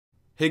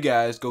Hey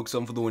guys,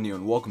 Gokusum for the win here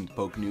and welcome to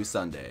PokéNews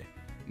Sunday.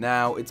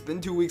 Now, it's been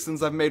 2 weeks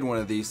since I've made one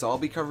of these, so I'll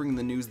be covering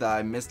the news that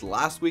I missed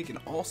last week and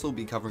also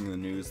be covering the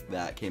news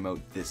that came out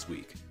this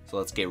week. So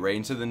let's get right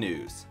into the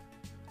news.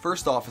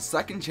 First off, a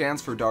second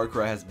chance for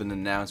Darkrai has been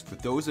announced for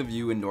those of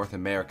you in North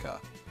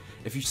America.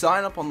 If you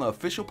sign up on the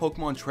official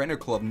Pokemon Trainer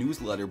Club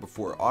newsletter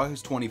before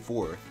August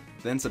 24th,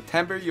 then in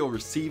September you'll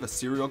receive a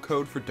serial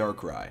code for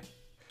Darkrai.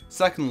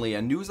 Secondly,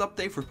 a news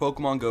update for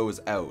PokemonGO is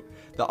out.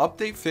 The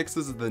update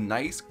fixes the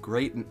nice,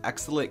 great, and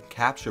excellent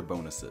capture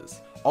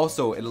bonuses.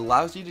 Also, it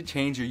allows you to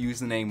change your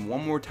username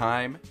one more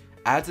time,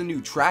 adds a new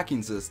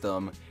tracking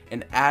system,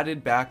 and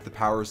added back the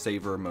power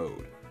saver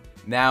mode.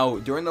 Now,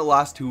 during the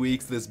last 2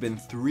 weeks, there's been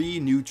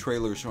 3 new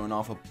trailers showing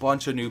off a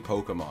bunch of new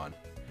Pokemon.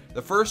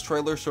 The first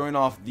trailer showing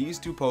off these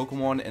 2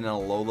 Pokemon in an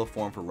Alola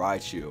form for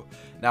Raichu.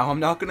 Now, I'm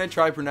not going to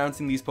try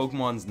pronouncing these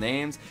Pokemon's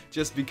names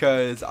just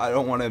because I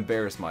don't want to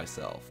embarrass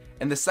myself.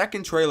 In the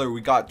second trailer, we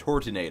got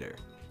Tortonator.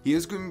 He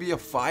is going to be a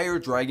fire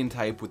dragon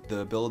type with the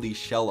ability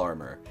Shell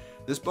Armor.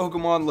 This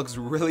Pokemon looks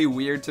really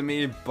weird to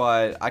me,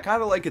 but I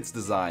kind of like its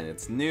design.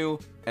 It's new,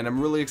 and I'm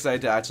really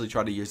excited to actually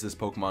try to use this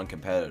Pokemon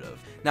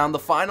competitive. Now in the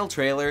final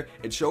trailer,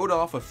 it showed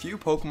off a few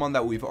Pokemon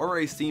that we've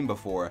already seen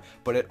before,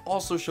 but it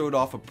also showed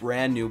off a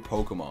brand new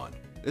Pokemon.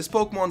 This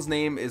Pokemon's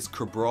name is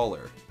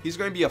Crabrawler. He's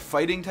going to be a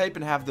fighting type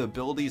and have the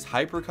abilities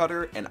Hyper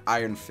Cutter and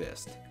Iron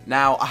Fist.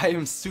 Now, I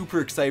am super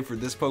excited for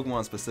this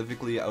Pokemon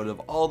specifically out of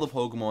all the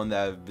Pokemon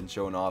that have been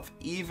shown off,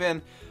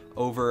 even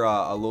over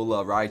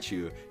Alolan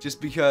Raichu,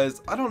 just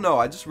because, I don't know,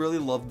 I just really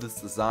love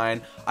this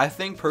design. I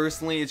think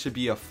personally it should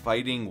be a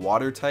fighting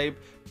water type,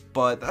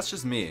 but that's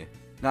just me.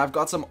 Now I've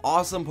got some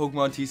awesome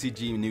Pokemon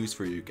TCG news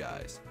for you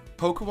guys.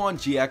 Pokemon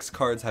GX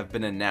cards have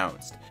been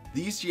announced.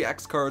 These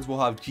GX cards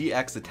will have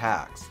GX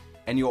attacks,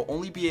 and you'll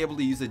only be able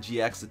to use a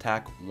GX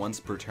attack once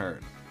per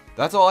turn.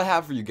 That's all I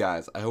have for you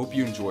guys. I hope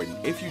you enjoyed,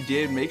 and if you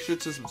did, make sure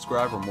to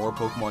subscribe for more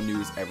Pokemon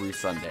news every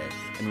Sunday.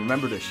 And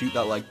remember to shoot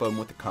that like button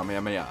with the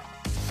Kamehameha.